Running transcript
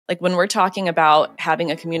Like when we're talking about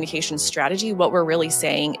having a communication strategy, what we're really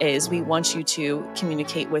saying is we want you to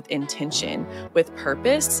communicate with intention, with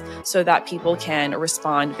purpose, so that people can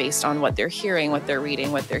respond based on what they're hearing, what they're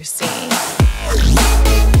reading, what they're seeing.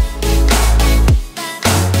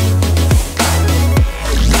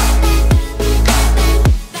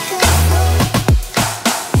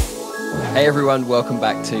 Hey everyone, welcome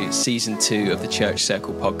back to season 2 of the Church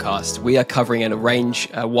Circle podcast. We are covering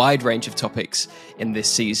a wide range of topics in this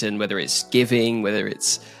season, whether it's giving, whether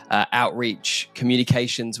it's outreach,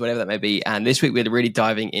 communications, whatever that may be. And this week we're really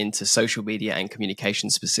diving into social media and communication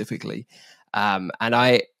specifically.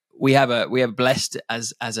 We have blessed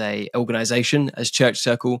as a organization, as Church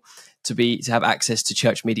Circle, to have access to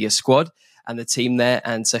Church Media Squad and the team there.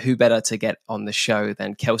 And so who better to get on the show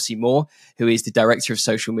than Kelsea Moore, who is the director of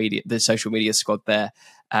social media, the social media squad there,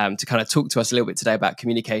 to kind of talk to us a little bit today about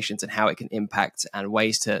communications and how it can impact and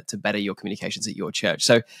ways to better your communications at your church.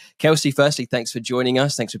 So Kelsea, firstly, thanks for joining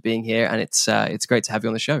us. Thanks for being here. And it's great to have you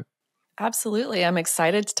on the show. Absolutely. I'm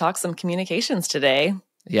excited to talk some communications today.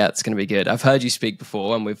 Yeah, it's going to be good. I've heard you speak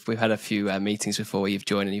before, and we've had a few meetings before where you've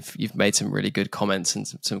joined, and you've made some really good comments and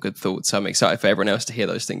some good thoughts. So I'm excited for everyone else to hear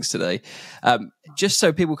those things today. Just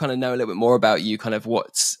so people kind of know a little bit more about you, kind of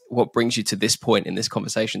what brings you to this point in this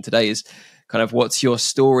conversation today is kind of what's your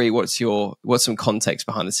story, what's some context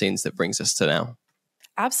behind the scenes that brings us to now.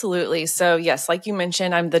 Absolutely. So yes, like you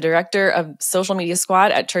mentioned, I'm the director of social media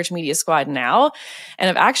squad at Church Media Squad now. And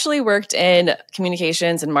I've actually worked in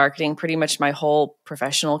communications and marketing pretty much my whole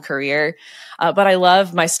professional career. But I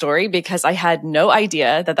love my story because I had no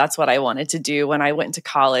idea that that's what I wanted to do when I went to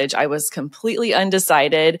college. I was completely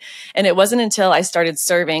undecided. And it wasn't until I started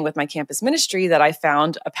serving with my campus ministry that I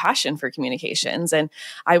found a passion for communications. And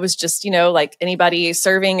I was just, like anybody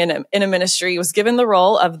serving in a ministry, was given the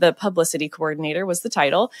role of the publicity coordinator was the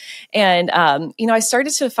title. And, I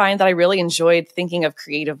started to find that I really enjoyed thinking of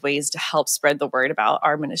creative ways to help spread the word about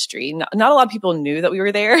our ministry. Not a lot of people knew that we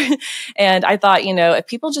were there. And I thought, if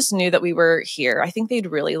people just knew that we were here, I think they'd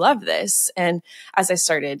really love this. And as I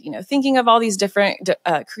started, thinking of all these different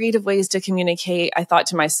creative ways to communicate, I thought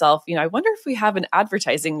to myself, I wonder if we have an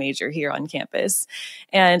advertising major here on campus.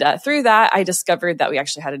 And through that, I discovered that we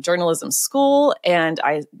actually had a journalism school, and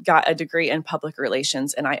I got a degree in public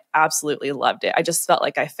relations, and I absolutely loved it. I just felt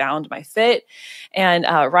like I found my fit. And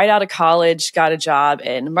right out of college, got a job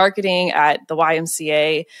in marketing at the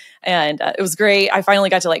YMCA. And it was great. I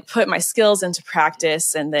finally got to put my skills into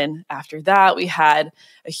practice. And then after that, we had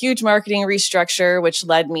a huge marketing restructure, which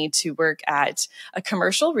led me to work at a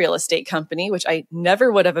commercial real estate company, which I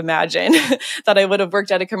never would have imagined that I would have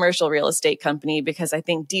worked at a commercial real estate company, because I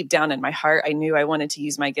think deep down in my heart, I knew I wanted to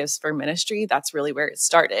use my gifts for ministry. That's really where it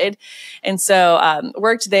started. And so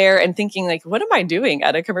worked there and thinking what am I doing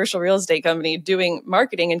at a commercial real estate company doing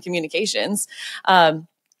marketing and communications?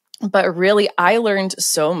 But really, I learned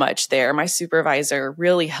so much there. My supervisor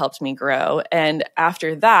really helped me grow. And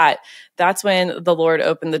after that, that's when the Lord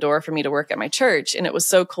opened the door for me to work at my church. And it was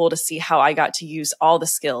so cool to see how I got to use all the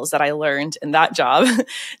skills that I learned in that job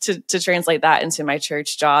to translate that into my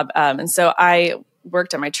church job. And so I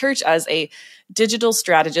worked at my church as a digital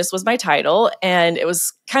strategist was my title. And it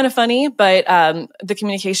was kind of funny, but the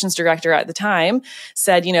communications director at the time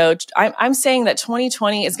said, I'm saying that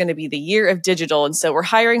 2020 is going to be the year of digital. And so we're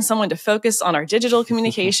hiring someone to focus on our digital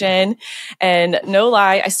communication. And no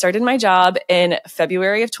lie, I started my job in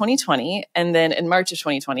February of 2020. And then in March of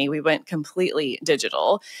 2020, we went completely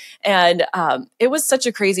digital. And it was such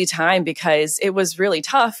a crazy time because it was really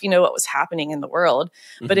tough, what was happening in the world.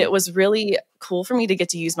 But it was really cool for me to get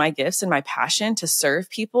to use my gifts and my passion to serve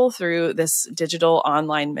people through this digital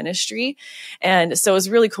online ministry. And so it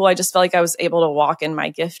was really cool. I just felt like I was able to walk in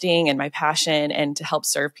my gifting and my passion and to help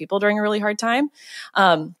serve people during a really hard time.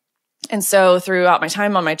 And so throughout my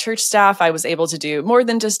time on my church staff, I was able to do more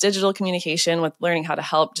than just digital communication with learning how to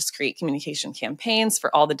help just create communication campaigns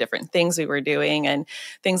for all the different things we were doing and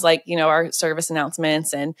things like, our service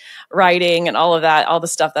announcements and writing and all of that, all the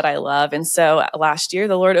stuff that I love. And so last year,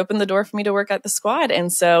 the Lord opened the door for me to work at the squad.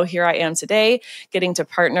 And so here I am today, getting to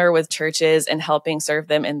partner with churches and helping serve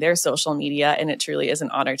them in their social media. And it truly is an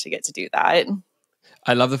honor to get to do that.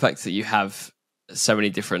 I love the fact that you have so many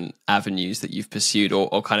different avenues that you've pursued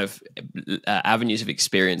or kind of avenues of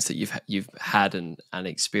experience that you've had and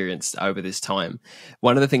experienced over this time.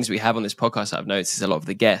 One of the things we have on this podcast that I've noticed is a lot of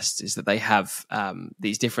the guests is that they have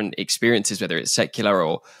these different experiences, whether it's secular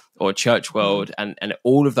or church world, and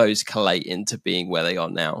all of those collate into being where they are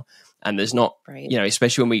now. And there's not, right.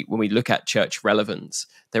 Especially when we look at church relevance,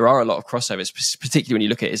 there are a lot of crossovers, particularly when you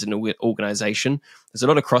look at it as an organization. There's a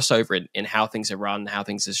lot of crossover in how things are run, how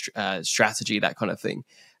things are strategy, that kind of thing.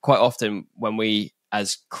 quite often when we,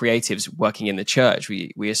 as creatives working in the church,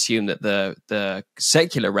 we assume that the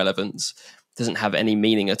secular relevance doesn't have any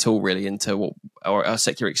meaning at all, really, into what, or our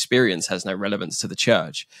secular experience has no relevance to the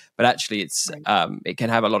church. But actually, it can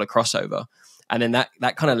have a lot of crossover, and then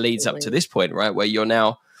that kind of leads up to this point, right, where you're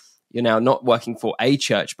now not working for a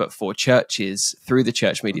church, but for churches through the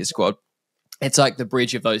Church Media Squad. It's like the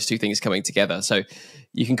bridge of those two things coming together. So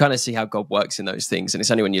you can kind of see how God works in those things. And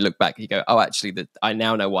it's only when you look back, you go, oh, actually, I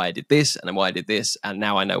now know why I did this and why I did this. And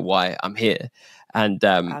now I know why I'm here. And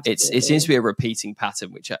it seems to be a repeating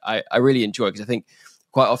pattern, which I really enjoy, because I think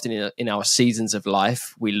quite often in our seasons of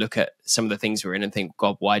life, we look at some of the things we're in and think,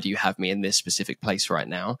 God, why do you have me in this specific place right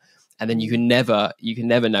now? And then you can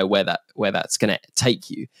never know where that's going to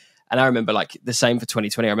take you. And I remember, like, the same for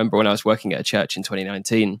 2020. I remember when I was working at a church in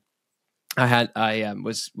 2019, I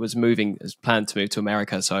was moving, as planned to move to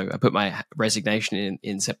America. So I put my resignation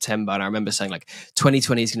in September. And I remember saying, like,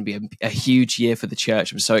 2020 is going to be a huge year for the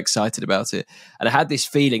church. I'm so excited about it. And I had this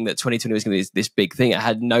feeling that 2020 was going to be this big thing. I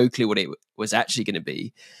had no clue what it was actually going to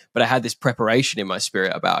be, but I had this preparation in my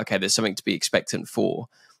spirit about, okay, there's something to be expectant for.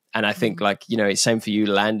 And I think, like, it's same for you,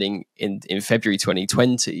 landing in February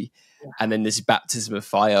 2020. And then this baptism of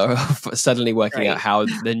fire of suddenly working out how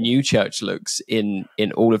the new church looks in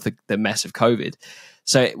all of the mess of COVID.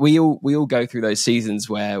 So we all go through those seasons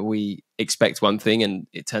where we expect one thing and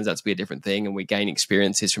it turns out to be a different thing, and we gain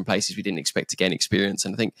experiences from places we didn't expect to gain experience.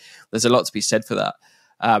 And I think there's a lot to be said for that.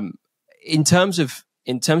 In terms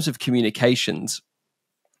of communications,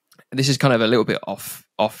 this is kind of a little bit off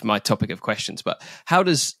my topic of questions, but how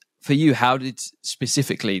did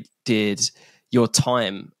your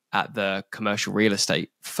time at the commercial real estate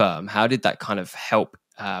firm, how did that kind of help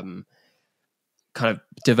kind of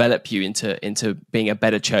develop you into being a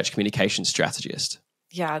better church communication strategist?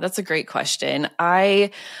 Yeah, that's a great question.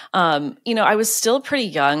 I was still pretty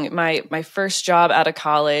young. My first job out of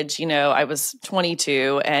college, I was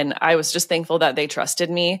 22, and I was just thankful that they trusted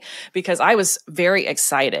me, because I was very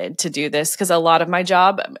excited to do this, because a lot of my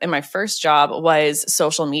job and my first job was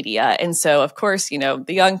social media. And so, of course, the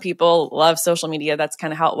young people love social media. That's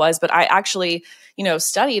kind of how it was. But I actually,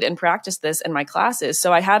 studied and practiced this in my classes.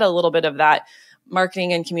 So I had a little bit of that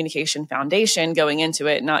marketing and communication foundation going into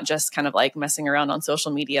it, not just kind of like messing around on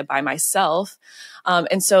social media by myself.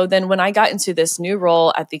 And so then when I got into this new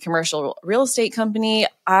role at the commercial real estate company,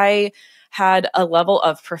 I had a level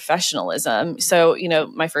of professionalism. So,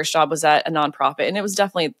 my first job was at a nonprofit, and it was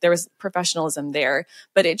definitely, there was professionalism there,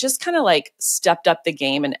 but it just kind of like stepped up the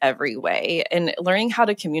game in every way. And learning how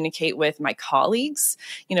to communicate with my colleagues,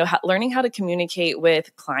 learning how to communicate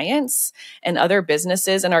with clients and other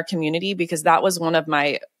businesses in our community, because that was one of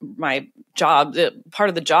my job. Part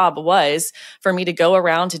of the job was for me to go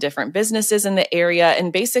around to different businesses in the area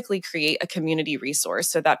and basically create a community resource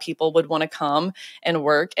so that people would want to come and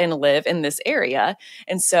work and live in this area.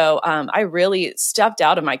 And so I really stepped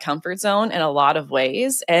out of my comfort zone in a lot of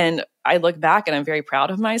ways. And I look back and I'm very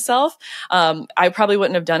proud of myself. I probably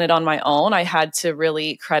wouldn't have done it on my own. I had to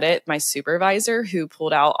really credit my supervisor, who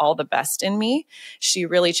pulled out all the best in me. She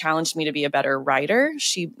really challenged me to be a better writer.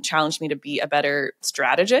 She challenged me to be a better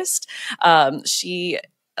strategist. She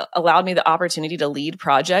allowed me the opportunity to lead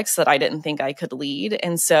projects that I didn't think I could lead.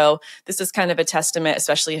 And so this is kind of a testament,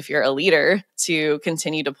 especially if you're a leader, to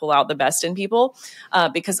continue to pull out the best in people,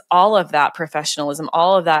 because all of that professionalism,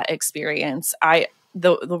 all of that experience,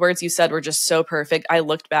 the words you said were just so perfect. I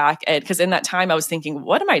looked back at, because in that time I was thinking,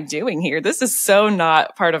 what am I doing here? This is so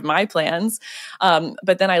not part of my plans.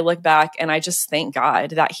 But then I look back and I just thank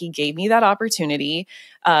God that He gave me that opportunity,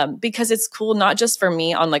 because it's cool, not just for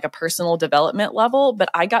me on like a personal development level, but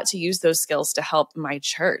I got to use those skills to help my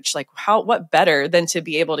church. Like what better than to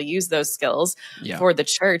be able to use those skills for the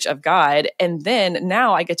church of God. And then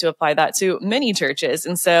now I get to apply that to many churches.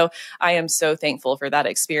 And so I am so thankful for that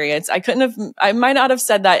experience. I might not have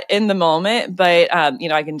said that in the moment, but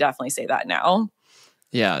I can definitely say that now.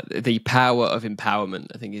 Yeah, the power of empowerment,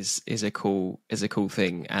 I think, is a cool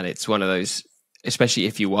thing, and it's one of those, especially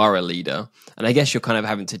if you are a leader. And I guess you're kind of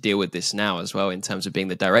having to deal with this now as well, in terms of being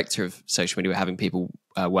the director of social media, having people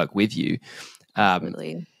work with you.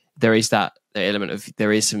 Really? There is that element of,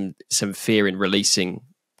 there is some fear in releasing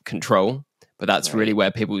control, but that's really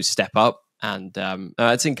where people step up. And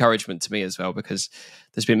it's encouragement to me as well, because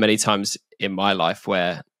there's been many times in my life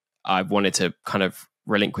where I've wanted to kind of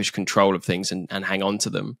relinquish control of things and hang on to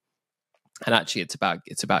them. And actually it's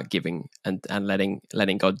about giving and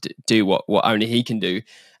letting God do what only He can do,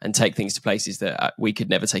 and take things to places that we could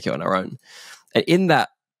never take it on our own. And in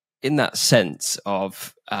that sense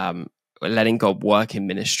of letting God work in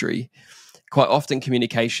ministry, quite often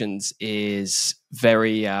communications is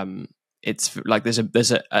very it's like there's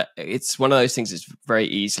a it's one of those things that's very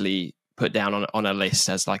easily put down on a list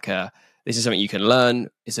as like this is something you can learn.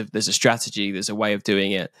 There's a strategy, there's a way of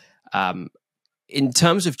doing it. In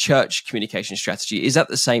terms of church communication strategy, is that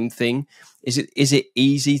the same thing? Is it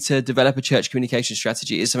easy to develop a church communication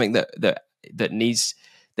strategy? Is it something that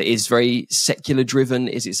is very secular driven?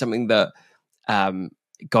 Is it something that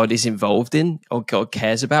God is involved in or God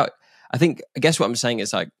cares about? I guess what I'm saying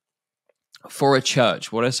is, like, for a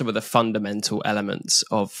church, what are some of the fundamental elements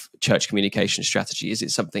of church communication strategy? Is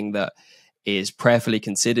it something that is prayerfully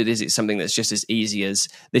considered? Is it something that's just as easy as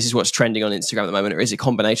this is what's trending on Instagram at the moment? Or is it a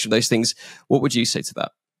combination of those things? What would you say to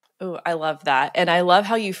that? Oh, I love that. And I love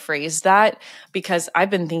how you phrase that, because I've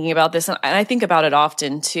been thinking about this, and I think about it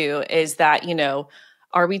often too, is that,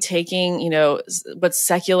 are we taking, what's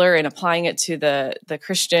secular and applying it to the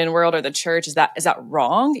Christian world or the church? Is that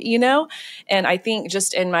wrong? And I think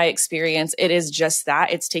just in my experience, it is just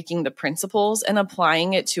that. It's taking the principles and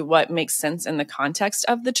applying it to what makes sense in the context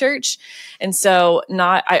of the church. And so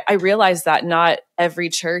I realize that not every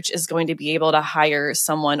church is going to be able to hire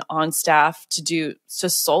someone on staff to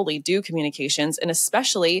solely do communications. And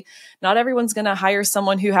especially not everyone's going to hire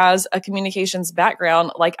someone who has a communications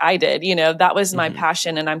background like I did. That was my passion.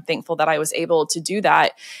 And I'm thankful that I was able to do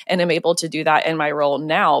that and am able to do that in my role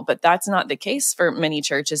now. But that's not the case for many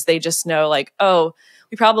churches. They just know, like, oh,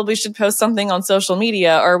 we probably should post something on social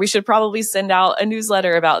media, or we should probably send out a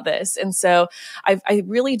newsletter about this. And so I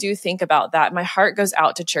really do think about that. My heart goes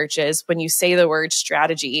out to churches when you say the word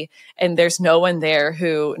strategy and there's no one there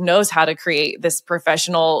who knows how to create this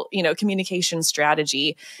professional, communication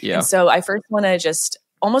strategy. Yeah. And so I first want to just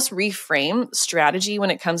almost reframe strategy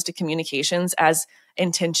when it comes to communications as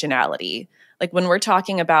intentionality. Like, when we're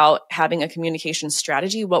talking about having a communication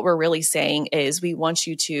strategy, what we're really saying is we want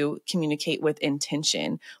you to communicate with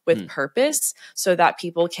intention, with purpose, so that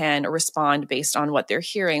people can respond based on what they're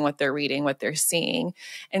hearing, what they're reading, what they're seeing.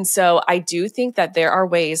 And so I do think that there are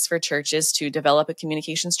ways for churches to develop a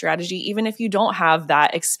communication strategy, even if you don't have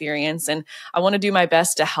that experience. And I want to do my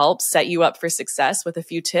best to help set you up for success with a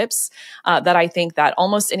few tips that I think that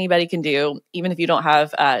almost anybody can do, even if you don't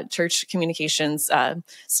have church communications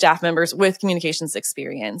staff members with communications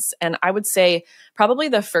experience. And I would say probably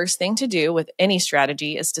the first thing to do with any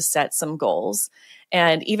strategy is to set some goals.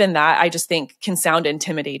 And even that, I just think, can sound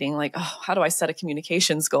intimidating. Like, oh, how do I set a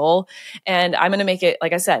communications goal? And I'm going to make it,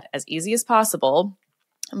 like I said, as easy as possible.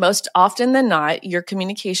 Most often than not, your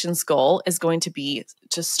communications goal is going to be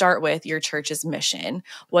to start with your church's mission.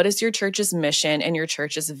 What is your church's mission and your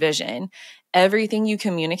church's vision? Everything you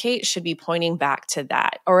communicate should be pointing back to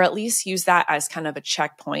that, or at least use that as kind of a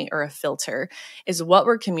checkpoint or a filter. Is what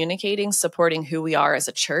we're communicating supporting who we are as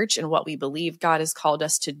a church and what we believe God has called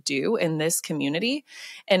us to do in this community?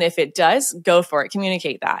 And if it does, go for it,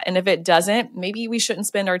 communicate that. And if it doesn't, maybe we shouldn't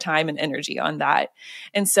spend our time and energy on that.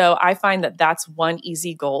 And so I find that that's one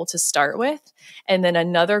easy goal to start with. And then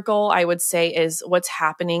another goal I would say is what's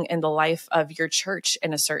happening in the life of your church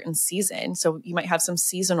in a certain season. So you might have some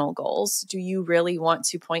seasonal goals. Do you really want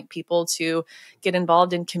to point people to get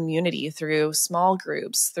involved in community through small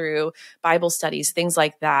groups, through Bible studies, things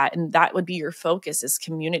like that? And that would be your focus, is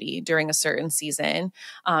community during a certain season.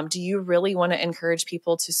 Do you really want to encourage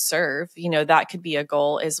people to serve? That could be a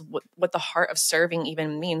goal, is what the heart of serving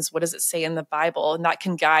even means. What does it say in the Bible? And that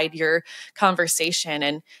can guide your conversation.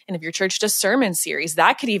 And if your church does sermon series,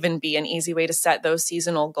 that could even be an easy way to set those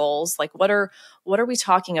seasonal goals. Like, what are we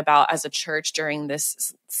talking about as a church during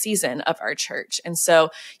this season of our church? And so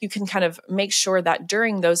you can kind of make sure that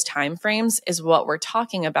during those time frames is what we're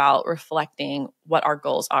talking about, reflecting what our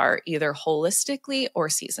goals are, either holistically or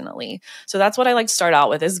seasonally. So that's what I like to start out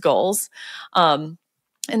with, is goals.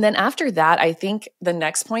 And then after that, I think the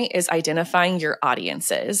next point is identifying your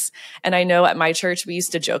audiences. And I know at my church, we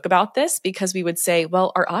used to joke about this because we would say,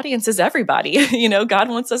 well, our audience is everybody. God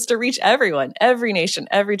wants us to reach everyone, every nation,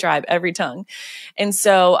 every tribe, every tongue. And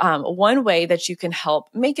so one way that you can help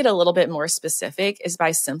make it a little bit more specific is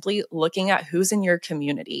by simply looking at who's in your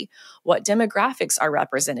community. What demographics are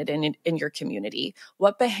represented in your community?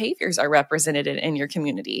 What behaviors are represented in your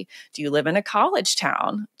community? Do you live in a college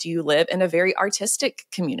town? Do you live in a very artistic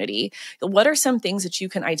community? What are some things that you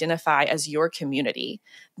can identify as your community?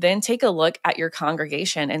 Then take a look at your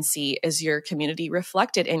congregation and see, is your community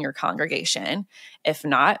reflected in your congregation? If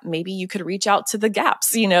not, maybe you could reach out to the gaps,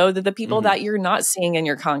 the people that you're not seeing in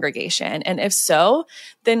your congregation. And if so,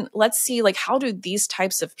 then let's see, like, how do these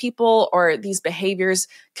types of people or these behaviors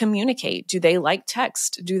communicate? Do they like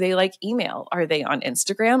text? Do they like email? Are they on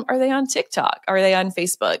Instagram? Are they on TikTok? Are they on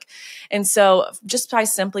Facebook? And so just by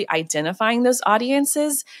simply identifying those audiences,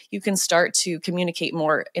 audiences, you can start to communicate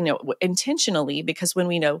more, intentionally, because when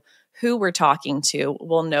we know who we're talking to,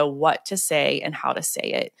 we'll know what to say and how to say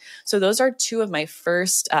it. So those are two of my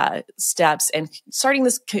first steps in starting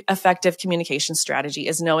this effective communication strategy,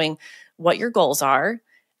 is knowing what your goals are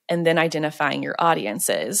and then identifying your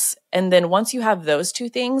audiences. And then once you have those two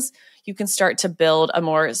things, you can start to build a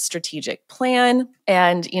more strategic plan.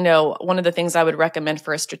 And, one of the things I would recommend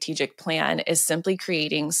for a strategic plan is simply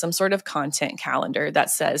creating some sort of content calendar that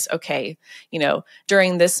says, okay,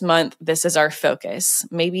 during this month, this is our focus.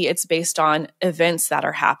 Maybe it's based on events that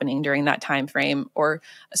are happening during that time frame, or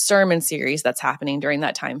a sermon series that's happening during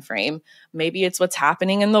that time frame. Maybe it's what's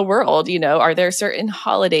happening in the world. Are there certain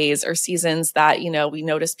holidays or seasons that, we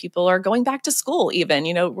notice people are going back to school even,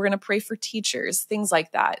 we're going to pray for teachers, things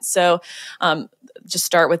like that. So just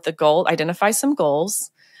start with the goal, identify some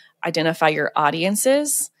goals, identify your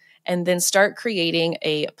audiences, and then start creating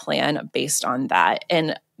a plan based on that.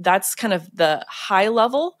 And that's kind of the high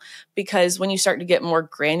level, because when you start to get more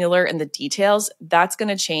granular in the details, that's going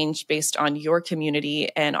to change based on your community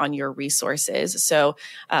and on your resources. So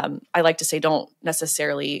I like to say, don't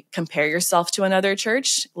necessarily compare yourself to another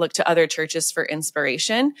church. Look to other churches for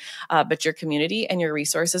inspiration, but your community and your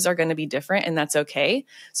resources are going to be different, and that's okay.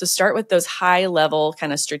 So start with those high level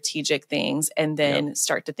kind of strategic things, and then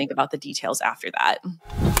start to think about the details after that.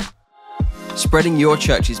 Spreading your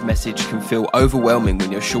church's message can feel overwhelming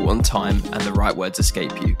when you're short on time and the right words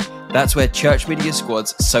escape you. That's where Church Media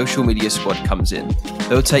Squad's Social Media Squad comes in.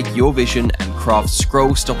 They'll take your vision and craft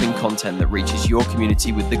scroll-stopping content that reaches your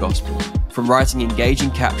community with the gospel. From writing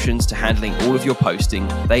engaging captions to handling all of your posting,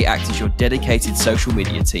 they act as your dedicated social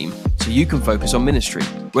media team, so you can focus on ministry.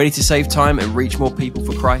 Ready to save time and reach more people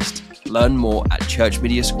for Christ? Learn more at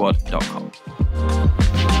churchmediasquad.com.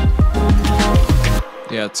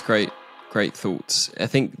 Yeah, it's great. Great thoughts. I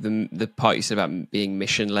think the part you said about being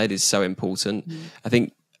mission-led is so important. I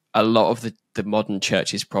think a lot of the modern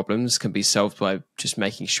church's problems can be solved by just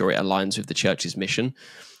making sure it aligns with the church's mission.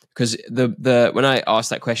 Because when I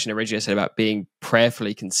asked that question originally, I said about being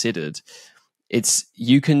prayerfully considered. It's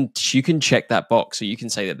you can check that box, or you can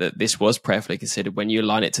say that this was prayerfully considered when you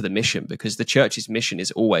align it to the mission, because the church's mission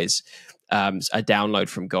is always a download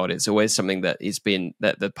from God. It's always something that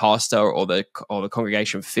the pastor or the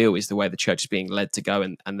congregation feel is the way the church is being led to go,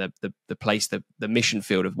 and the place, the mission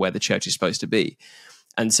field of where the church is supposed to be.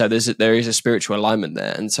 And so there is a spiritual alignment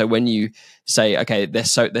there. And so when you say, okay,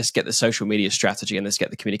 let's get the social media strategy and let's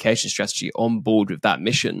get the communication strategy on board with that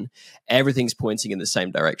mission, everything's pointing in the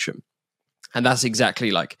same direction. And that's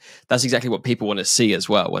exactly what people want to see as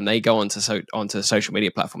well. When they go onto the social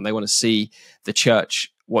media platform, they want to see the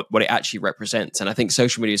church, what it actually represents. And I think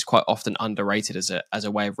social media is quite often underrated as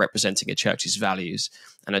a way of representing a church's values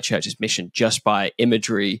and a church's mission, just by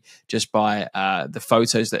imagery, just by the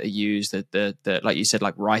photos that are used, the like you said,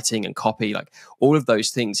 like writing and copy, like all of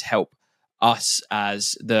those things help us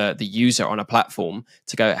as the user on a platform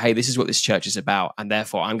to go, hey, this is what this church is about, and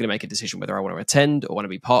therefore I'm going to make a decision whether I want to attend or want to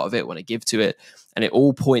be part of it, want to give to it, and it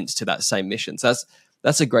all points to that same mission. So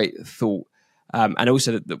that's a great thought, and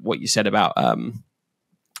also what you said about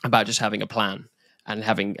just having a plan and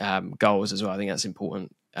having goals as well. I think that's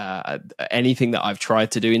important. Anything that I've tried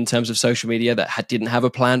to do in terms of social media that didn't have a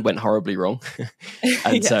plan went horribly wrong.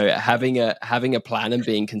 And so having a plan and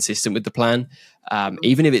being consistent with the plan,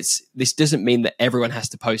 even if this doesn't mean that everyone has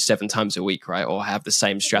to post 7 times a week, right? Or have the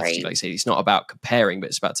same strategy. Right. Like I said, it's not about comparing, but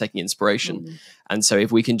it's about taking inspiration. And so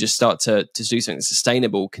if we can just start to do something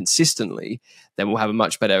sustainable consistently, then we'll have a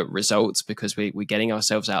much better results, because we're getting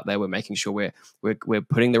ourselves out there. We're making sure we're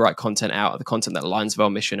putting the right content out, the content that aligns with our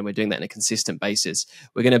mission, and we're doing that on a consistent basis.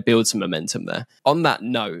 We're going to build some momentum there. On that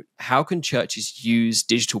note, how can churches use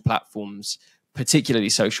digital platforms, particularly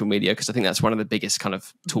social media, because I think that's one of the biggest kind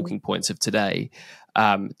of talking points of today,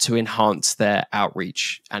 to enhance their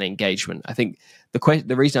outreach and engagement? I think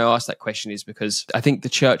the reason I asked that question is because I think the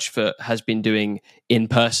church has been doing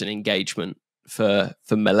in-person engagement for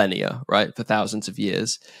millennia, right? For thousands of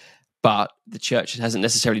years. But the church hasn't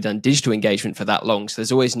necessarily done digital engagement for that long. So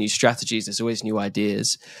there's always new strategies, there's always new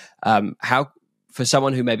ideas. How, for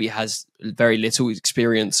someone who maybe has very little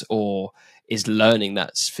experience or is learning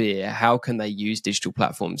that sphere, how can they use digital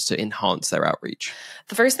platforms to enhance their outreach?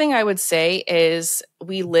 The first thing I would say is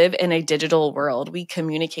we live in a digital world. We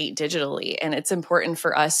communicate digitally, and it's important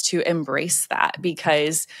for us to embrace that,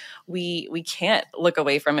 because we can't look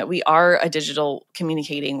away from it. We are a digital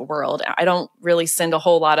communicating world. I don't really send a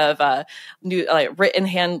whole lot of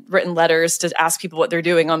written letters to ask people what they're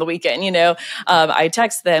doing on the weekend. I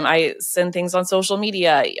text them, I send things on social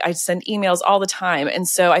media, I send emails all the time. And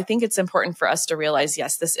so I think it's important for us to realize,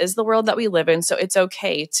 yes, this is the world that we live in. So it's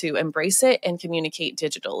okay to embrace it and communicate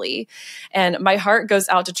digitally. And my heart goes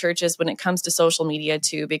out to churches when it comes to social media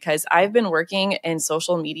too, because I've been working in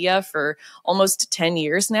social media for almost 10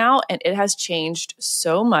 years now, and it has changed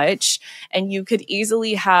so much. And you could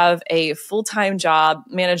easily have a full-time job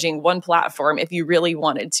managing one platform if you really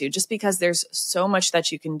wanted to, just because there's so much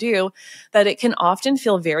that you can do that it can often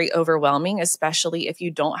feel very overwhelming, especially if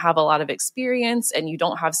you don't have a lot of experience and you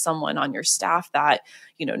don't have someone on your staff that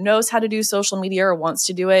knows how to do social media or wants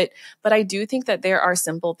to do it. But I do think that there are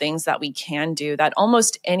simple things that we can do that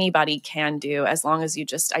almost anybody can do, as long as you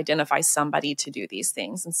just identify somebody to do these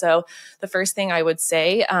things. And so the first thing I would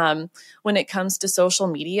say when it comes to social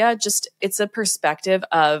media, it's a perspective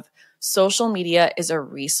of social media is a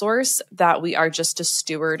resource that we are just to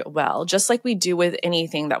steward well, just like we do with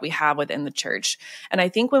anything that we have within the church. And I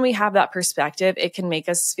think when we have that perspective, it can make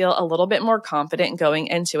us feel a little bit more confident going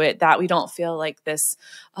into it, that we don't feel like this,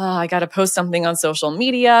 I got to post something on social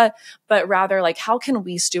media, but rather like, how can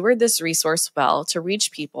we steward this resource well to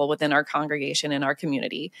reach people within our congregation and our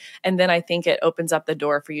community? And then I think it opens up the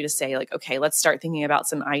door for you to say like, okay, let's start thinking about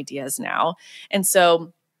some ideas now. And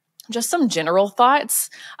so just some general thoughts.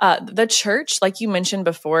 The church, like you mentioned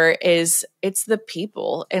before, it's the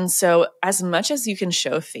people. And so as much as you can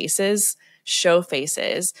show faces,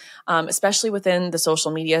 especially within the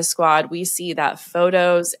social media squad, we see that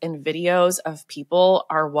photos and videos of people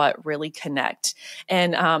are what really connect.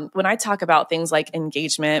 And when I talk about things like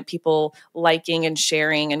engagement, people liking and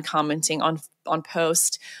sharing and commenting on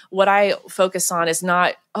post, what I focus on is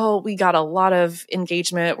not, oh, we got a lot of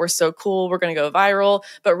engagement, we're so cool, we're going to go viral,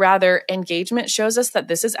 but rather engagement shows us that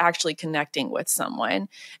this is actually connecting with someone.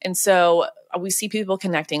 And so we see people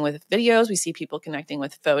connecting with videos, we see people connecting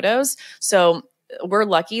with photos. So we're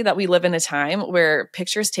lucky that we live in a time where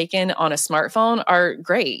pictures taken on a smartphone are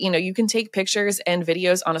great. You can take pictures and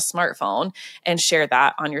videos on a smartphone and share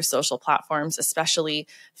that on your social platforms, especially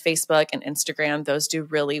Facebook and Instagram. Those do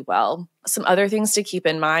really well. Some other things to keep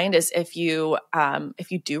in mind is if you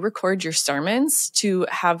do record your sermons, to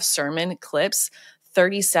have sermon clips.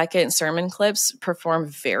 30-second sermon clips perform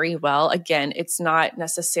very well. Again, it's not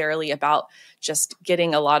necessarily about just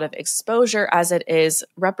getting a lot of exposure as it is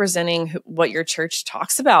representing what your church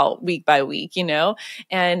talks about week by week,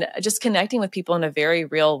 and just connecting with people in a very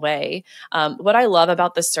real way. What I love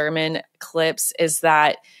about the sermon clips is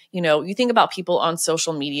that you think about people on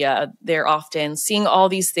social media, they're often seeing all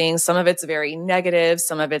these things. Some of it's very negative,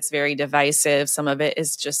 some of it's very divisive, some of it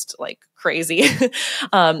is just like crazy.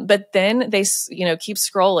 But then they, keep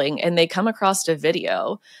scrolling and they come across a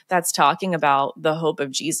video that's talking about the hope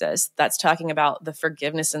of Jesus, that's talking about the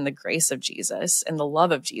forgiveness and the grace of Jesus and the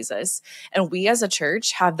love of Jesus. And we as a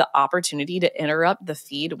church have the opportunity to interrupt the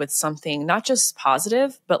feed with something not just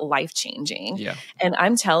positive, but life-changing. Yeah. And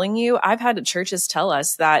I'm telling you, I've had churches tell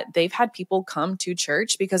us that they've had people come to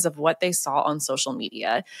church because of what they saw on social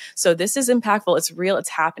media. So this is impactful. It's real. It's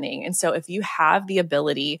happening. And so if you have the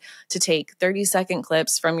ability to take 30-second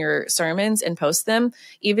clips from your sermons and post them,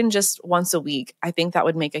 even just once a week, I think that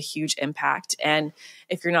would make a huge impact. And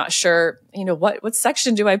if you're not sure, what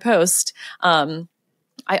section do I post?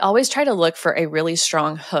 I always try to look for a really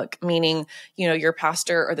strong hook, meaning, your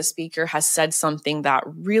pastor or the speaker has said something that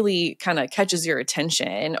really kind of catches your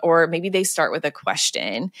attention, or maybe they start with a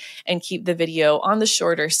question, and keep the video on the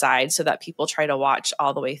shorter side so that people try to watch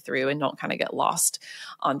all the way through and don't kind of get lost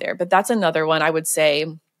on there. But that's another one I would say.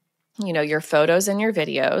 Your photos and your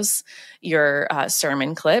videos, your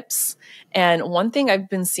sermon clips. And one thing I've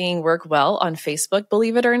been seeing work well on Facebook,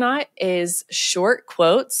 believe it or not, is short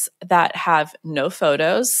quotes that have no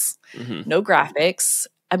photos, no graphics.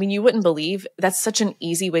 I mean, you wouldn't believe that's such an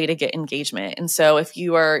easy way to get engagement. And so if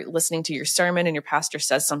you are listening to your sermon and your pastor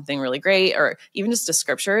says something really great, or even just a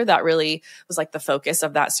scripture that really was like the focus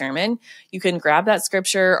of that sermon, you can grab that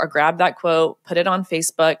scripture or grab that quote, put it on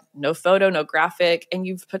Facebook, no photo, no graphic, and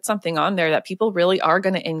you've put something on there that people really are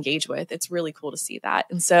going to engage with. It's really cool to see that.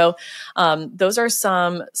 And so those are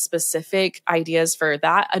some specific ideas for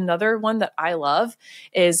that. Another one that I love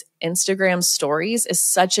is Instagram stories is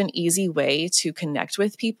such an easy way to connect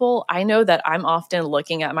with people, I know that I'm often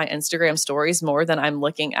looking at my Instagram stories more than I'm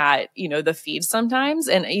looking at, the feed sometimes,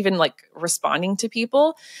 and even like responding to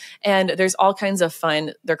people. And there's all kinds of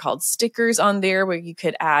fun, they're called stickers on there, where you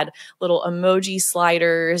could add little emoji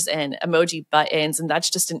sliders and emoji buttons. And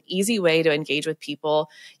that's just an easy way to engage with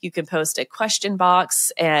people. You can post a question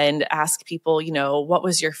box and ask people, what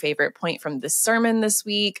was your favorite point from this sermon this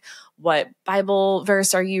week? What Bible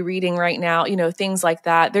verse are you reading right now? Things like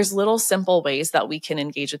that. There's little simple ways that we can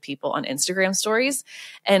engage with people on Instagram stories.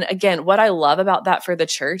 And again, what I love about that for the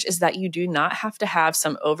church is that you do not have to have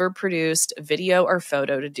some overproduced video or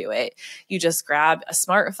photo to do it. You just grab a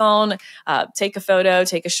smartphone, take a photo,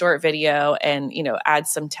 take a short video, and, add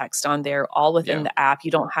some text on there, all within the app. You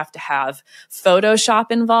don't have to have Photoshop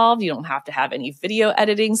involved. You don't have to have any video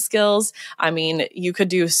editing skills. I mean, you could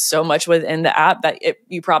do so much within the app that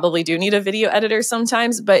you probably do need a video editor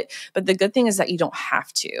sometimes, but the good thing is that you don't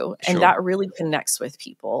have to. Sure. And that really connects with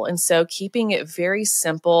people. And so keeping it very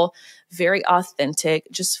simple, very authentic,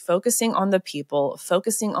 just focusing on the people,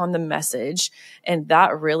 focusing on the message, and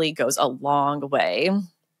that really goes a long way.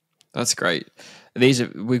 That's great.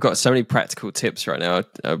 We've got so many practical tips right now.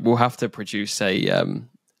 We'll have to produce a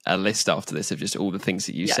list after this of just all the things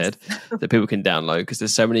that you said that people can download, because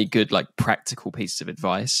there's so many good, like, practical pieces of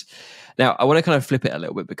advice. Now, I want to kind of flip it a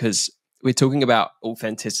little bit, because we're talking about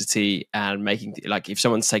authenticity and making, like, if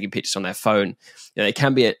someone's taking pictures on their phone, it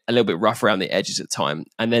can be a little bit rough around the edges at time.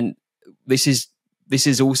 And then this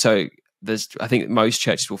is also, I think most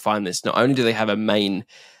churches will find this. Not only do they have a main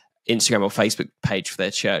Instagram or Facebook page for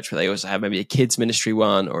their church, but they also have maybe a kids ministry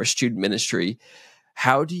one or a student ministry.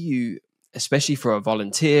 How do you, especially for a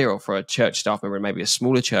volunteer or for a church staff member in maybe a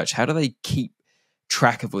smaller church, how do they keep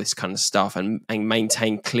track of all this kind of stuff and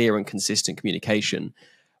maintain clear and consistent communication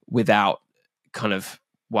without kind of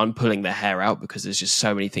one pulling their hair out because there's just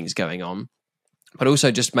so many things going on, but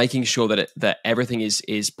also just making sure that everything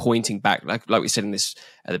is pointing back, like we said in this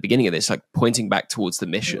at the beginning of this, like pointing back towards the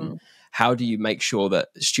mission. Mm-hmm. How do you make sure that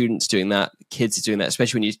students doing that, kids are doing that,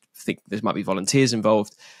 especially when you think there might be volunteers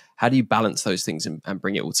involved? How do you balance those things and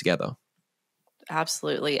bring it all together?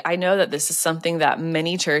 Absolutely. I know that this is something that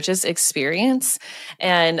many churches experience.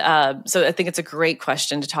 And so I think it's a great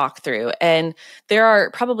question to talk through. And there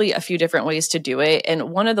are probably a few different ways to do it.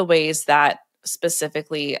 And one of the ways that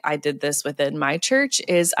specifically I did this within my church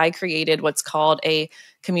is I created what's called a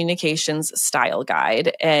communications style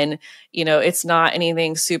guide. And, it's not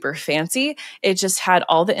anything super fancy. It just had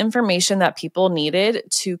all the information that people needed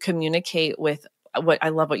to communicate with I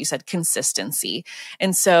love what you said, consistency.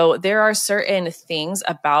 And so there are certain things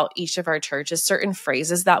about each of our churches, certain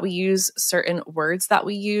phrases that we use, certain words that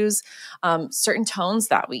we use, certain tones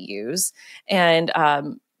that we use. And,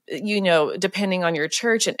 depending on your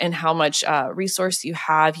church and how much resource you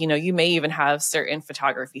have, you may even have certain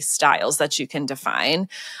photography styles that you can define.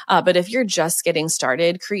 But if you're just getting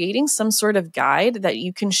started, creating some sort of guide that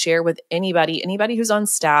you can share with anybody who's on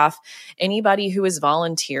staff, anybody who is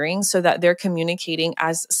volunteering, so that they're communicating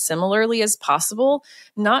as similarly as possible,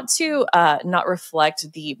 not to not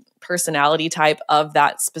reflect the personality type of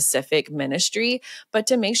that specific ministry, but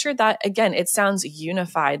to make sure that, again, it sounds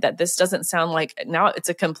unified, that this doesn't sound like now it's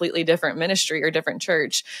a completely different ministry or different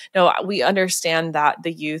church. No, we understand that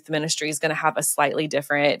the youth ministry is going to have a slightly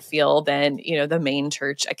different feel than, the main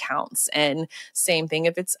church accounts. And same thing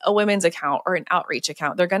if it's a women's account or an outreach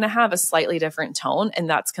account, they're going to have a slightly different tone, and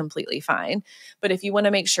that's completely fine. But if you want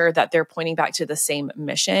to make sure that they're pointing back to the same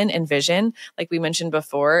mission and vision, like we mentioned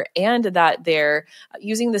before, and that they're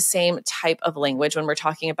using the same type of language when we're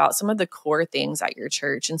talking about some of the core things at your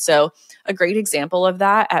church. And so a great example of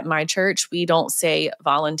that at my church, we don't say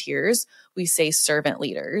volunteers, we say servant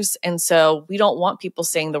leaders. And so we don't want people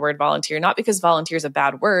saying the word volunteer, not because volunteer is a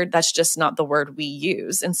bad word, that's just not the word we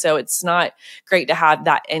use. And so it's not great to have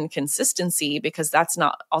that inconsistency, because that's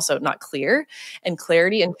also not clear. And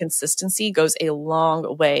clarity and consistency goes a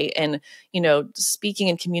long way in, speaking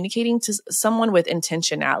and communicating to someone with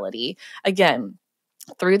intentionality. Again,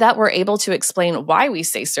 through that, we're able to explain why we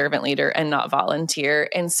say servant leader and not volunteer.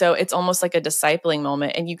 And so it's almost like a discipling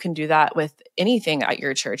moment. And you can do that with anything at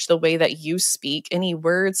your church, the way that you speak, any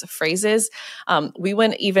words, phrases. We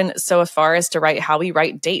went even so far as to write how we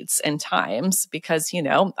write dates and times, because,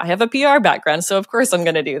 I have a PR background. So of course I'm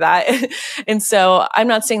going to do that. And so I'm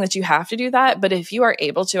not saying that you have to do that, but if you are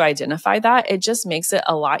able to identify that, it just makes it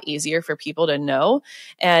a lot easier for people to know.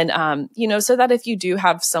 And, so that if you do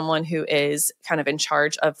have someone who is kind of in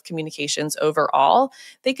charge of communications overall,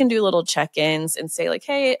 they can do little check-ins and say like,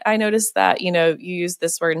 hey, I noticed that, you use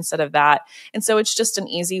this word instead of that. And so it's just an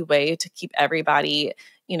easy way to keep everybody,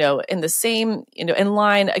 in the same, in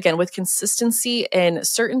line again with consistency in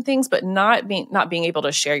certain things, but not being able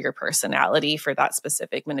to share your personality for that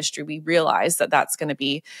specific ministry. We realize that that's going to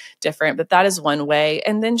be different, but that is one way.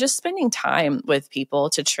 And then just spending time with people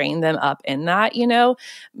to train them up in that,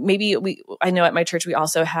 maybe I know at my church, we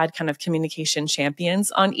also had kind of communication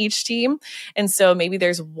champions on each team. And so maybe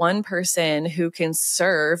there's one person who can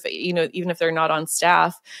serve, even if they're not on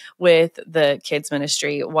staff with the kids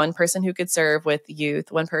ministry, one person who could serve with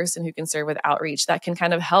youth, one person who can serve with outreach, that can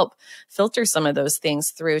kind of help filter some of those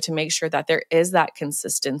things through to make sure that there is that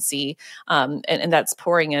consistency. And that's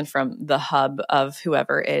pouring in from the hub of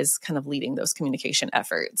whoever is kind of leading those communication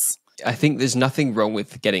efforts. I think there's nothing wrong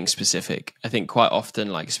with getting specific. I think quite often,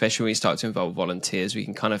 like, especially when we start to involve volunteers, we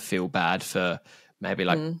can kind of feel bad for maybe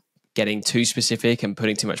like getting too specific and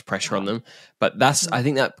putting too much pressure on them. But I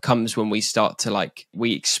think that comes when we start to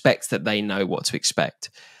we expect that they know what to expect.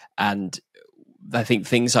 And I think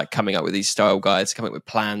things like coming up with these style guides, coming up with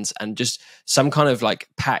plans, and just some kind of like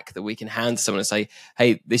pack that we can hand to someone and say,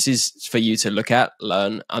 hey, this is for you to look at,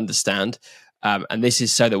 learn, understand. And this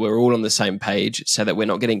is so that we're all on the same page, so that we're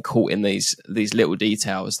not getting caught in these little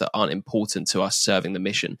details that aren't important to us serving the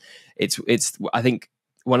mission. It's I think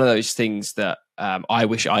one of those things that I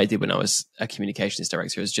wish I did when I was a communications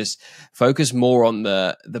director is just focus more on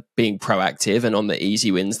the being proactive and on the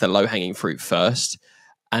easy wins, the low hanging fruit first.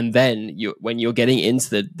 And then when you're getting into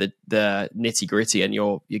the nitty gritty and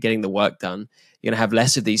you're getting the work done, you're going to have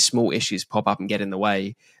less of these small issues pop up and get in the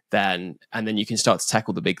way. And then you can start to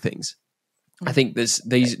tackle the big things. I think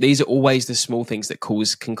these are always the small things that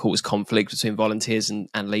can cause conflict between volunteers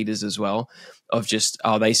and leaders as well, of just,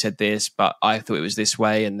 they said this, but I thought it was this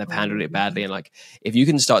way and they've handled it badly. And if you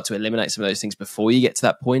can start to eliminate some of those things before you get to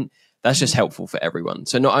that point, that's just helpful for everyone.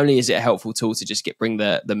 So not only is it a helpful tool to just bring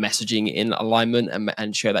the messaging in alignment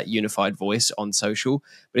and share that unified voice on social,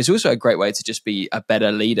 but it's also a great way to just be a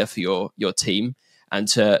better leader for your team and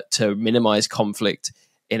to minimize conflict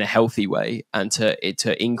in a healthy way, and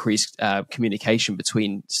to increase communication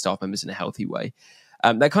between staff members in a healthy way.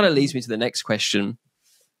 That kind of leads me to the next question,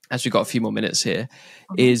 as we've got a few more minutes here,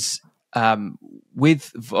 is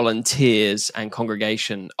with volunteers and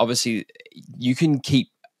congregation, obviously you can keep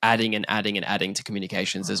adding and adding and adding to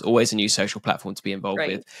communications. There's always a new social platform to be involved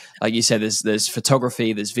with. Like you said, there's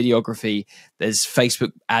photography, there's videography, there's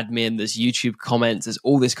Facebook admin, there's YouTube comments, there's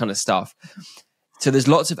all this kind of stuff. So there's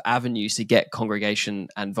lots of avenues to get congregation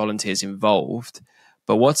and volunteers involved.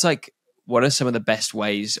 But what are some of the best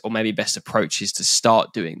ways or maybe best approaches to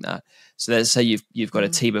start doing that? So let's say you've got a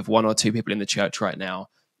team of 1 or 2 people in the church right now,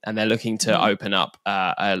 and they're looking to open up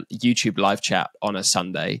a YouTube live chat on a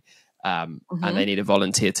Sunday, and they need a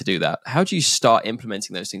volunteer to do that. How do you start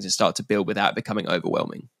implementing those things and start to build without becoming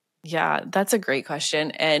overwhelming? Yeah, that's a great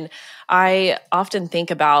question. And I often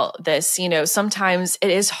think about this, sometimes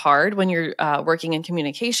it is hard when you're working in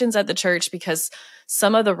communications at the church, because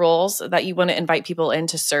some of the roles that you want to invite people in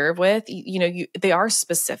to serve with, they are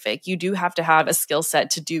specific. You do have to have a skill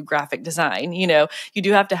set to do graphic design. You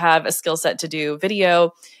do have to have a skill set to do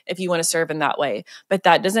video if you want to serve in that way. But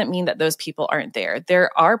that doesn't mean that those people aren't there.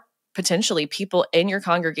 There are potentially people in your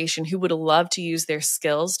congregation who would love to use their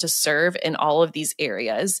skills to serve in all of these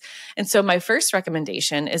areas. And so my first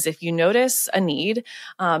recommendation is, if you notice a need,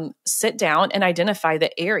 sit down and identify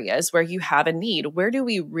the areas where you have a need. Where do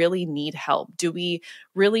we really need help? Do we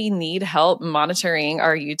really need help monitoring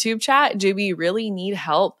our YouTube chat? Do we really need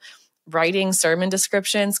help writing sermon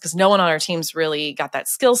descriptions? Because no one on our team's really got that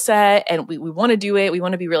skill set, and we want to do it. We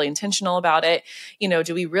want to be really intentional about it.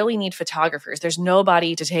 Do we really need photographers? There's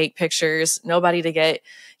nobody to take pictures, nobody to get,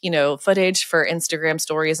 footage for Instagram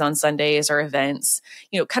stories on Sundays or events.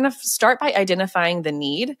 Kind of start by identifying the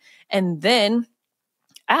need, and then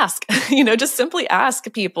ask, just simply ask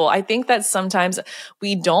people. I think that sometimes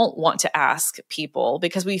we don't want to ask people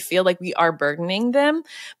because we feel like we are burdening them,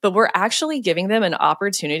 but we're actually giving them an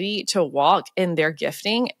opportunity to walk in their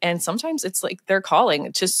gifting. And sometimes it's like their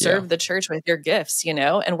calling to serve the church with their gifts,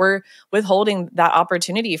 and we're withholding that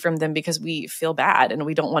opportunity from them because we feel bad and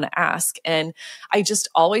we don't want to ask. And I just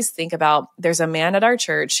always think about, there's a man at our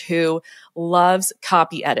church who loves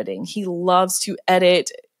copy editing. He loves to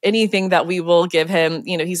edit anything that we will give him.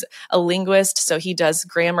 He's a linguist, so he does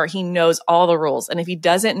grammar. He knows all the rules. And if he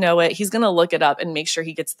doesn't know it, he's going to look it up and make sure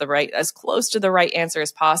he gets as close to the right answer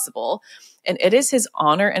as possible. And it is his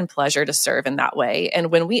honor and pleasure to serve in that way.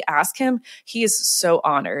 And when we ask him, he is so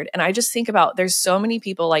honored. And I just think about there's so many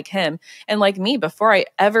people like him and like me. Before I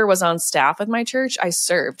ever was on staff with my church, I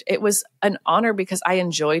served. It was an honor because I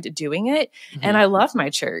enjoyed doing it and I love my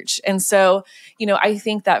church. And so, I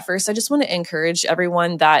think that first, I just want to encourage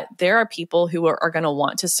everyone that there are people who are going to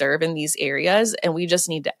want to serve in these areas, and we just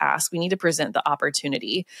need to ask. We need to present the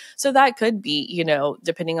opportunity. So that could be,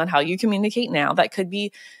 depending on how you communicate now, that could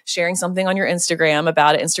be sharing something on your Instagram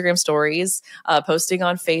about it, Instagram stories, posting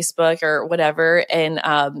on Facebook or whatever, and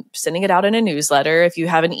sending it out in a newsletter. If you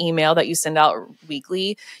have an email that you send out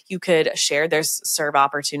weekly, you could share there's serve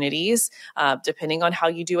opportunities. Depending on how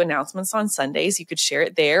you do announcements on Sundays, you could share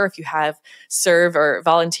it there. If you have serve or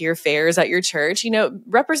volunteer fairs at your church,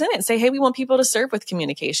 represent it and say, hey, we want people to serve with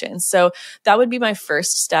communications. So that would be my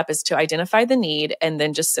first step, is to identify the need and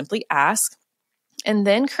then just simply ask, and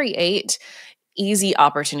then create easy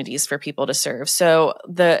opportunities for people to serve. So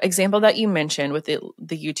the example that you mentioned with the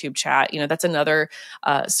YouTube chat, that's another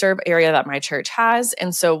serve area that my church has.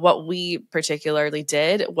 And so what we particularly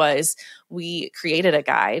did was we created a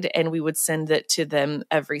guide and we would send it to them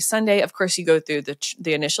every Sunday. Of course, you go through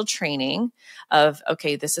the initial training of,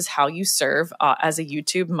 okay, this is how you serve as a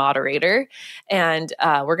YouTube moderator. And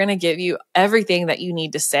we're going to give you everything that you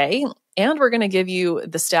need to say. And we're going to give you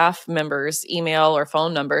the staff member's email or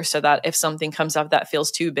phone number so that if something comes up that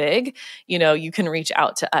feels too big, you can reach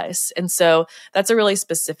out to us. And so that's a really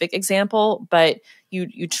specific example, but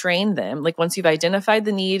you train them. Like once you've identified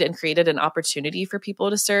the need and created an opportunity for people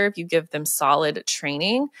to serve, you give them solid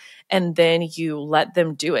training and then you let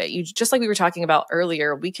them do it. You just like we were talking about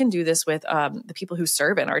earlier, we can do this with the people who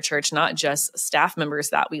serve in our church, not just staff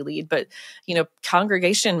members that we lead, but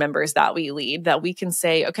congregation members that we lead, that we can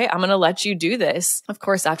say, okay, I'm going to let you do this. Of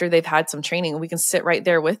course, after they've had some training, we can sit right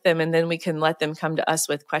there with them and then we can let them come to us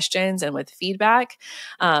with questions and with feedback.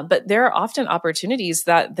 But there are often opportunities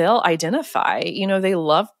that they'll identify. They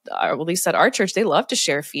love, or at least at our church, they love to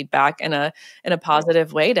share feedback in a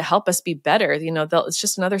positive way to help us be better. It's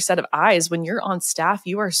just another set of eyes. When you're on staff,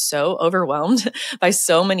 you are so overwhelmed by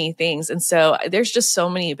so many things. And so there's just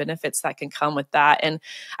so many benefits that can come with that. And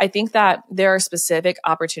I think that there are specific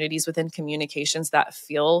opportunities within communications that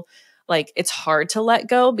feel like it's hard to let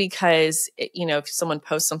go because, if someone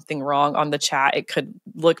posts something wrong on the chat, it could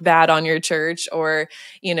look bad on your church, or,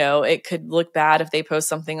 it could look bad if they post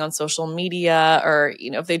something on social media, or,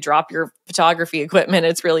 if they drop your photography equipment,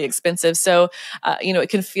 it's really expensive. So, it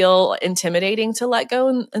can feel intimidating to let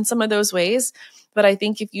go in some of those ways. But I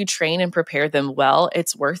think if you train and prepare them well,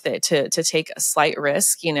 it's worth it to take a slight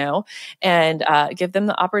risk, and give them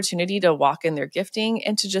the opportunity to walk in their gifting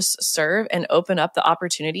and to just serve and open up the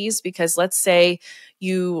opportunities. Because let's say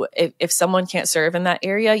if someone can't serve in that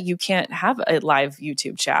area, you can't have a live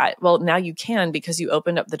YouTube chat. Well, now you can because you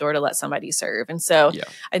opened up the door to let somebody serve. And so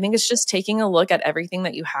I think it's just taking a look at everything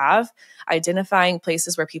that you have, identifying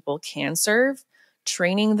places where people can serve,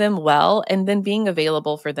 training them well, and then being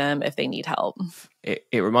available for them if they need help. It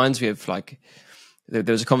reminds me of there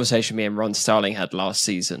was a conversation me and Ron Starling had last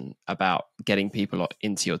season about getting people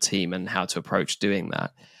into your team and how to approach doing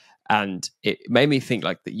that. And it made me think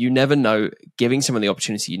that you never know, giving someone the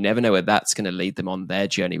opportunity, you never know where that's going to lead them on their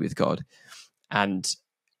journey with God. And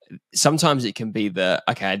sometimes it can be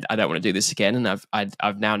okay, I don't want to do this again, and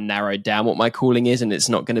I've now narrowed down what my calling is, and it's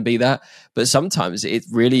not going to be that. But sometimes it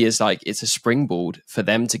really is it's a springboard for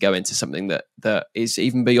them to go into something that is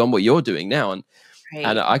even beyond what you're doing now. And Right.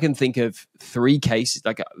 And I can think of 3 cases,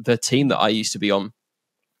 the team that I used to be on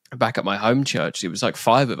back at my home church. It was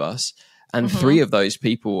 5 of us, and 3 of those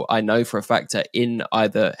people I know for a fact are in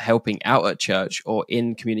either helping out at church or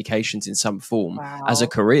in communications in some form as a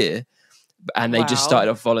career. And they just started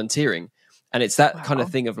off volunteering. And it's that kind of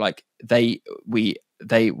thing of we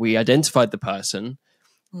identified the person,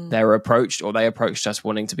 they approached us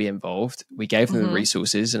wanting to be involved. We gave them the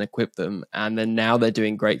resources and equipped them. And then now they're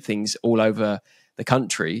doing great things all over the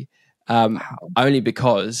country, only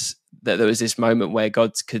because that there was this moment where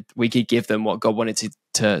we could give them what God wanted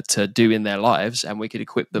to do in their lives, and we could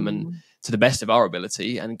equip them and to the best of our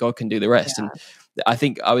ability, and God can do the rest. And I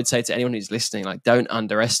think I would say to anyone who's listening, don't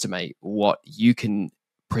underestimate what you can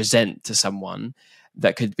present to someone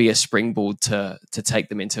that could be a springboard to take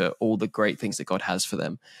them into all the great things that God has for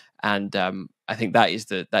them. And I think there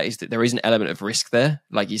is an element of risk there,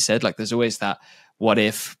 like you said. There's always that what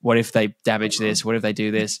if they damage this, what if they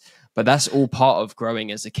do this. But that's all part of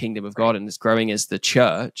growing as the kingdom of God and as growing as the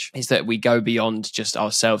church, is that we go beyond just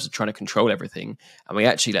ourselves and trying to control everything, and we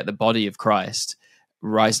actually let the body of Christ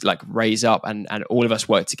raise up, and all of us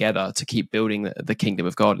work together to keep building the kingdom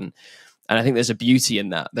of God. And And I think there's a beauty in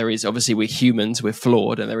that. There is, obviously, we're humans, we're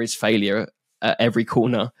flawed, and there is failure at every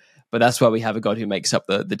corner. But that's why we have a God who makes up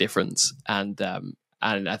the difference. And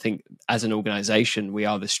I think as an organization, we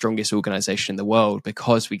are the strongest organization in the world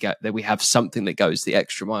because we have something that goes the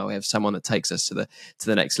extra mile. We have someone that takes us to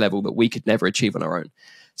the next level that we could never achieve on our own.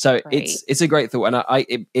 So it's a great thought,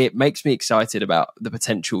 and it makes me excited about the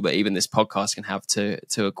potential that even this podcast can have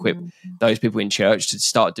to equip those people in church to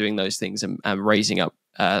start doing those things and raising up,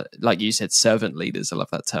 like you said, servant leaders. I love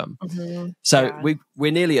that term. So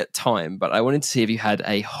we're nearly at time, but I wanted to see if you had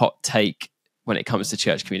a hot take when it comes to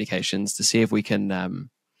church communications to see if we can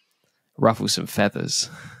ruffle some feathers.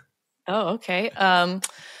 Oh, okay.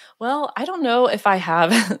 Well, I don't know if I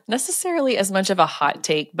have necessarily as much of a hot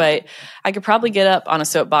take, but I could probably get up on a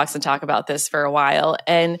soapbox and talk about this for a while.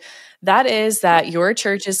 And that is that your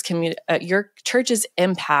church's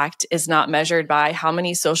impact is not measured by how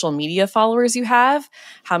many social media followers you have,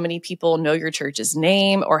 how many people know your church's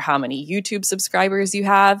name, or how many YouTube subscribers you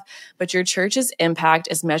have, but your church's impact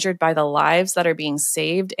is measured by the lives that are being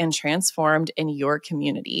saved and transformed in your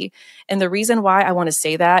community. And the reason why I want to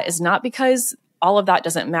say that is not because all of that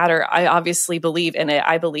doesn't matter. I obviously believe in it.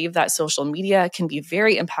 I believe that social media can be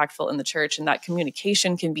very impactful in the church and that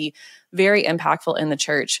communication can be very impactful in the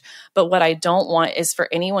church. But what I don't want is for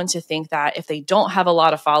anyone to think that if they don't have a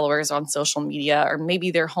lot of followers on social media, or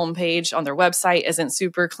maybe their homepage on their website isn't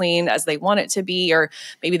super clean as they want it to be, or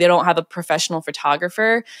maybe they don't have a professional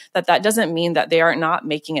photographer, that doesn't mean that they are not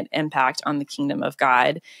making an impact on the kingdom of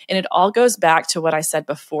God. And it all goes back to what I said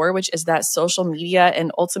before, which is that social media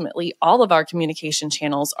and ultimately all of our communication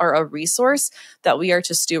channels are a resource that we are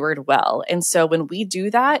to steward well. And so when we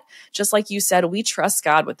do that, just like you said, we trust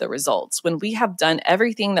God with the results. When we have done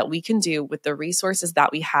everything that we can do with the resources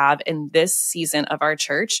that we have in this season of our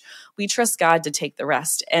church, we trust God to take the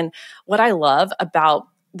rest. And what I love about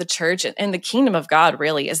the church and the kingdom of God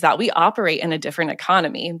really is that we operate in a different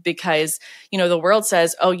economy because, the world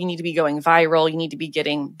says, oh, you need to be going viral. You need to be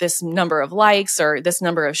getting this number of likes or this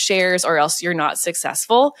number of shares or else you're not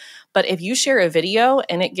successful. But if you share a video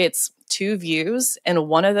and it gets 2 views and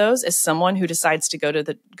one of those is someone who decides to go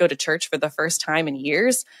to church for the first time in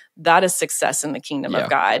years, that is success in the kingdom of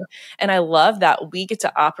God. And I love that we get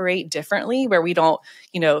to operate differently where we don't,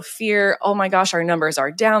 fear, oh my gosh, our numbers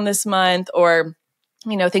are down this month, or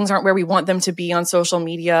things aren't where we want them to be on social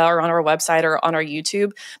media or on our website or on our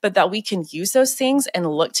YouTube, but that we can use those things and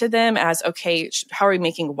look to them as, okay, how are we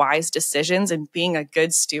making wise decisions and being a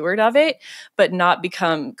good steward of it, but not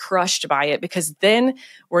become crushed by it, because then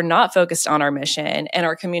we're not focused on our mission and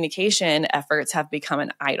our communication efforts have become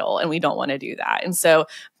an idol, and we don't want to do that. And so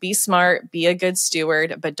be smart, be a good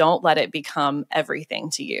steward, but don't let it become everything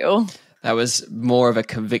to you. That was more of a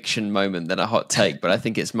conviction moment than a hot take, but I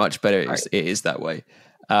think it's much better. It is that way.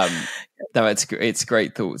 No, it's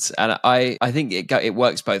great thoughts, and I think it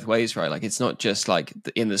works both ways, right? Like it's not just like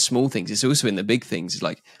in the small things; it's also in the big things. It's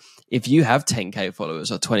like if you have 10K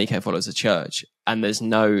followers or 20K followers at church, and there's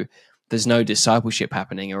no discipleship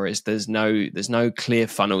happening, or there's no clear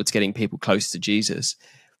funnel to getting people close to Jesus,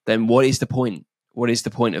 then what is the point? What is the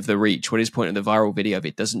point of the reach? What is the point of the viral video if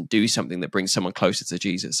it doesn't do something that brings someone closer to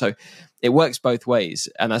Jesus? So it works both ways.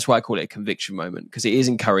 And that's why I call it a conviction moment, because it is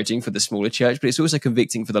encouraging for the smaller church, but it's also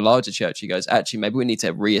convicting for the larger church. He goes, actually, maybe we need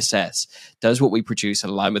to reassess. Does what we produce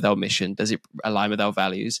align with our mission? Does it align with our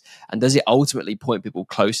values? And does it ultimately point people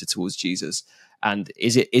closer towards Jesus? And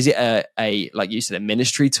is it a like you said, a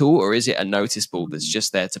ministry tool, or is it a notice board that's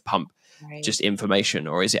just there to pump just information?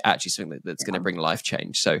 Or is it actually something that's going to bring life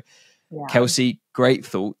change? So Kelsea, great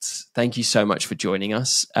thoughts. Thank you so much for joining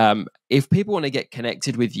us. If people want to get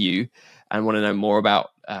connected with you and want to know more about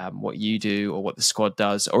what you do or what the squad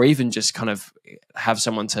does, or even just kind of have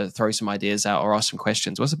someone to throw some ideas out or ask some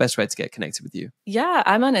questions, what's the best way to get connected with you? Yeah,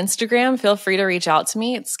 I'm on Instagram. Feel free to reach out to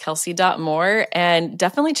me. It's kelsey.moore. And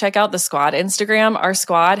definitely check out the squad Instagram. Our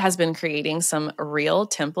squad has been creating some real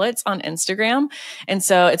templates on Instagram. And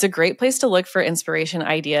so it's a great place to look for inspiration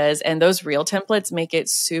ideas. And those real templates make it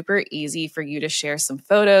super easy for you to share some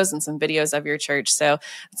photos and some videos of your church. So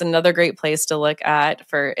it's another great place to look at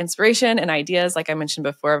for inspiration and ideas, like I mentioned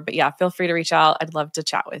before. But yeah, feel free to reach out. I'd love to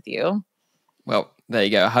chat with you. Well, there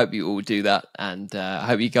you go. I hope you all do that. And I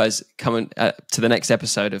hope you guys come to the next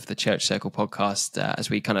episode of the Church Circle podcast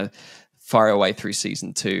as we kind of fire away through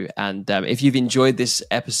season 2. And if you've enjoyed this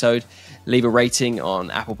episode, leave a rating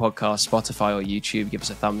on Apple Podcasts, Spotify, or YouTube. Give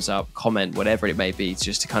us a thumbs up, comment, whatever it may be,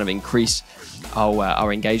 just to kind of increase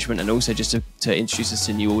our engagement, and also just to introduce us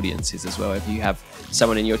to new audiences as well. If you have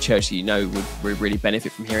someone in your church that you know would really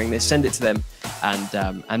benefit from hearing this, send it to them.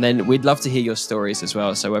 And then we'd love to hear your stories as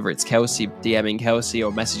well. So whether it's Kelsea, DMing Kelsea,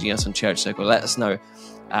 or messaging us on Church Circle, let us know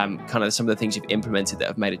kind of some of the things you've implemented that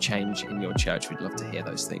have made a change in your church. We'd love to hear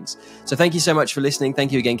those things. So thank you so much for listening.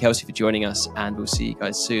 Thank you again, Kelsea, for joining us. And we'll see you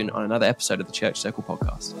guys soon on another episode of the Church Circle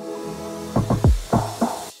podcast.